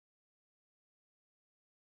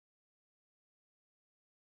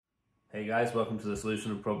Hey guys, welcome to the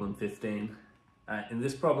solution of problem 15. In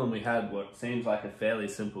this problem we had what seems like a fairly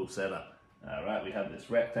simple setup. Right, we have this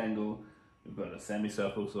rectangle, we've got a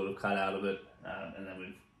semicircle sort of cut out of it, and then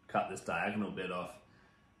we've cut this diagonal bit off,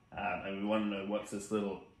 and we want to know what's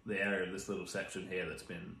the area of this little section here that's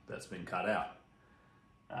been cut out.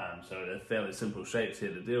 So they're fairly simple shapes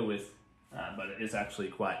here to deal with, but it is actually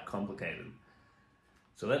quite complicated.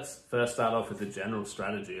 So let's first start off with the general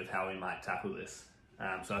strategy of how we might tackle this.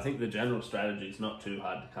 So I think the general strategy is not too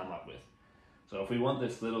hard to come up with. So if we want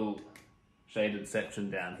this little shaded section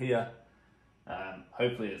down here,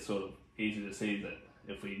 hopefully it's sort of easy to see that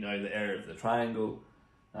if we know the area of the triangle,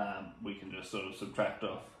 we can just sort of subtract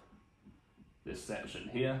off this section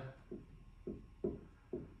here,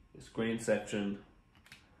 this green section,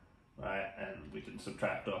 right, and we can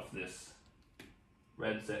subtract off this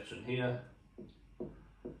red section here.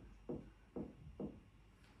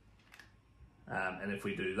 And if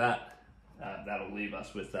we do that, that'll leave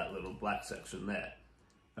us with that little black section there.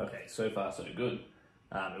 Okay, so far so good.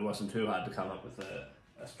 It wasn't too hard to come up with a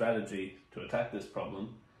strategy to attack this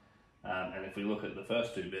problem. And if we look at the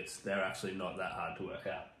first two bits, they're actually not that hard to work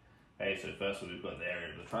out. Okay, so first we've got the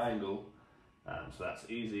area of the triangle, so that's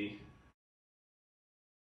easy.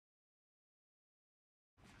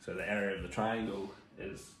 So the area of the triangle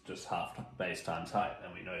is just half base times height,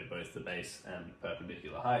 and we know both the base and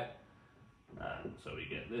perpendicular height. So we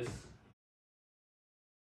get this.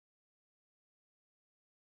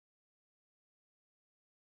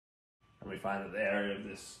 And we find that the area of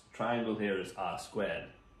this triangle here is r squared.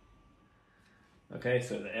 Okay,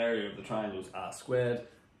 so the area of the triangle is r squared.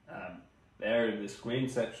 The area of this green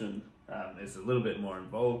section is a little bit more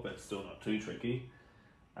involved, but still not too tricky.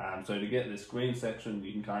 So to get this green section,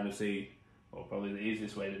 you can kind of see, or probably the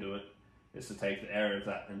easiest way to do it, is to take the area of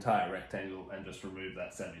that entire rectangle and just remove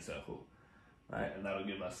that semicircle. Right, and that'll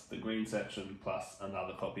give us the green section plus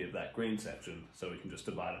another copy of that green section, so we can just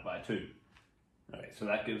divide it by 2. Okay, so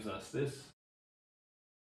that gives us this.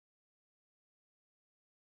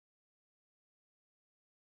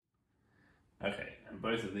 Okay, and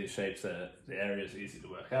both of these shapes, the area is easy to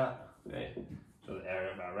work out. Okay, so the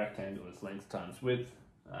area of our rectangle is length times width,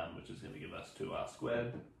 which is going to give us 2r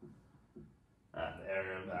squared. The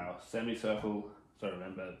area of our semicircle, so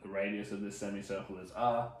remember the radius of this semicircle is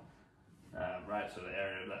r. Right, so the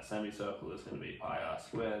area of that semicircle is going to be pi r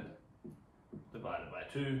squared divided by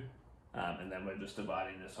 2, and then we're just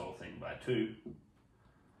dividing this whole thing by 2.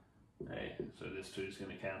 Okay, so this 2 is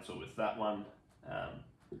going to cancel with that one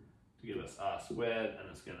to give us r squared, and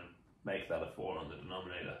it's going to make that a 4 on the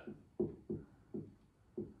denominator.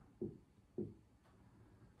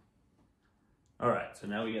 Alright, so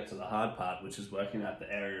now we get to the hard part, which is working out the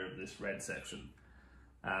area of this red section.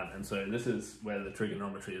 And so this is where the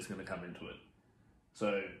trigonometry is going to come into it.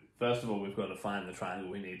 So first of all, we've got to find the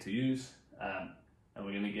triangle we need to use, and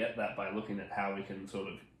we're going to get that by looking at how we can sort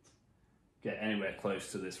of get anywhere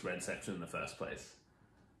close to this red section in the first place.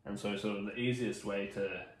 And so sort of the easiest way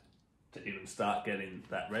to even start getting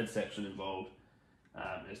that red section involved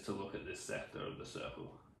is to look at this sector of the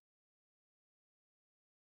circle.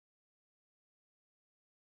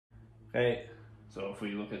 Okay, so if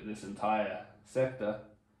we look at this entire sector,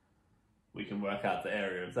 we can work out the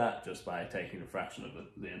area of that just by taking a fraction of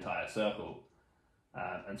the entire circle.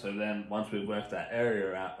 And so then once we've worked that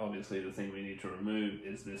area out, obviously the thing we need to remove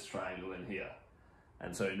is this triangle in here.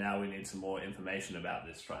 And so now we need some more information about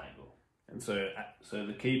this triangle. And so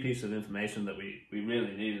the key piece of information that we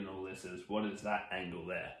really need in all this is, what is that angle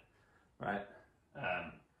there, right?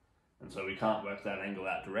 And so we can't work that angle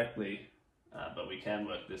out directly, but we can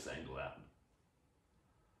work this angle out.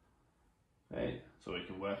 Okay, so we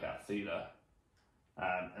can work out theta.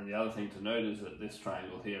 And the other thing to note is that this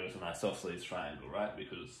triangle here is an isosceles triangle, right?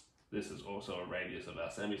 Because this is also a radius of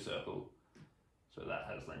our semicircle. So that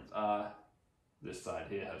has length r. This side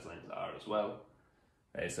here has length r as well.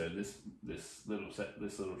 Okay, so this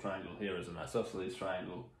little triangle here is an isosceles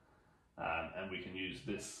triangle. And we can use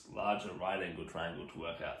this larger right angle triangle to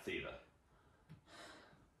work out theta.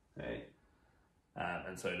 Okay.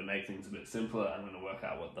 And so to make things a bit simpler, I'm going to work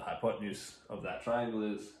out what the hypotenuse of that triangle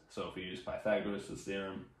is. So if we use Pythagoras'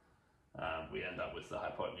 theorem, we end up with the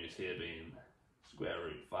hypotenuse here being square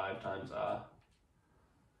root 5 times r.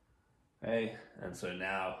 Okay, and so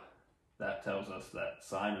now that tells us that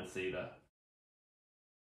sine of theta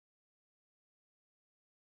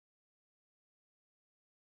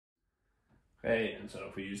okay, and so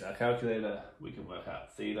if we use our calculator, we can work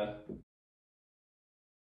out theta.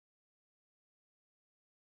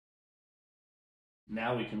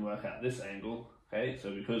 Now we can work out this angle. Okay,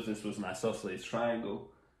 so because this was an isosceles triangle,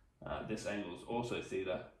 this angle is also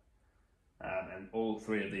theta. and all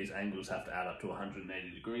three of these angles have to add up to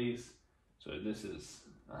 180 degrees. So this is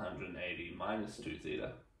 180 minus 2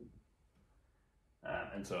 theta.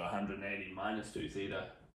 And so 180 minus 2 theta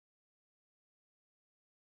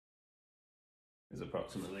is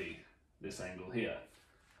approximately this angle here.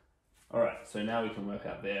 Alright, so now we can work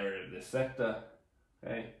out the area of this sector.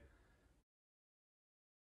 Okay.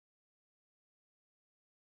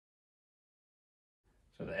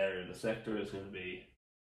 So the area of the sector is going to be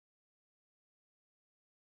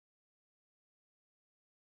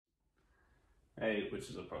A, which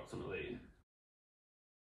is approximately.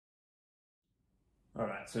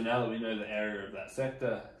 Alright, so now that we know the area of that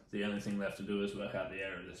sector, the only thing left to do is work out the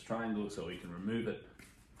area of this triangle so we can remove it.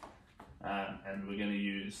 And we're going to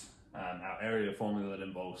use our area formula that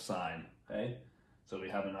involves sine. Okay, so we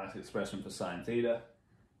have a nice expression for sine theta.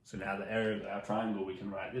 So now the area of our triangle we can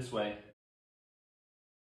write this way.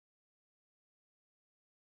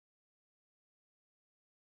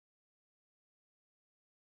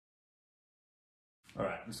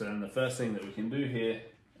 Alright, so then the first thing that we can do here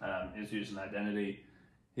is use an identity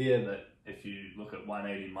here that if you look at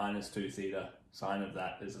 180 minus 2 theta, sine of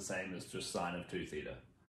that is the same as just sine of 2 theta.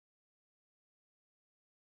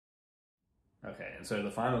 Okay, and so the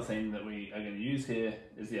final thing that we are going to use here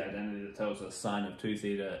is the identity that tells us sine of 2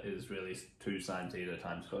 theta is really 2 sine theta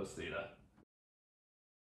times cos theta.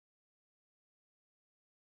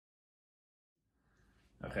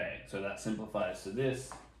 Okay, so that simplifies to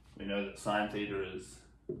this. We know that sine theta is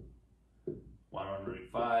 1 on root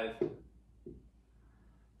 5,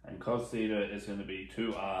 and cos theta is going to be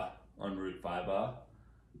 2r on root 5r,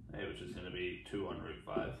 which is going to be 2 on root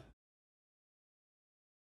 5.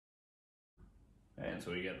 And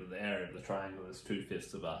so we get that the area of the triangle is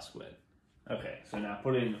 2/5 of r squared. Okay, so now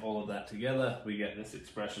putting all of that together, we get this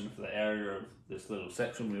expression for the area of this little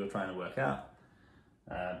section we were trying to work out.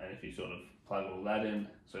 And if you sort of plug all that in,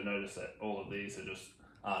 so notice that all of these are just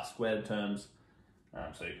r squared terms,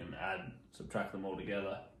 so you can add, subtract them all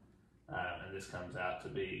together, and this comes out to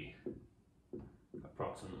be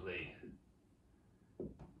approximately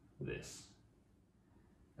this.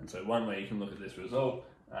 And so one way you can look at this result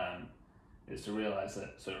is to realize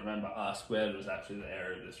that, so remember r squared was actually the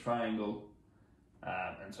area of this triangle,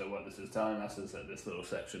 and so what this is telling us is that this little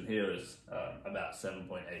section here is about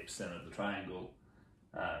 7.8% of the triangle,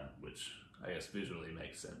 which I guess visually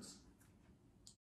makes sense.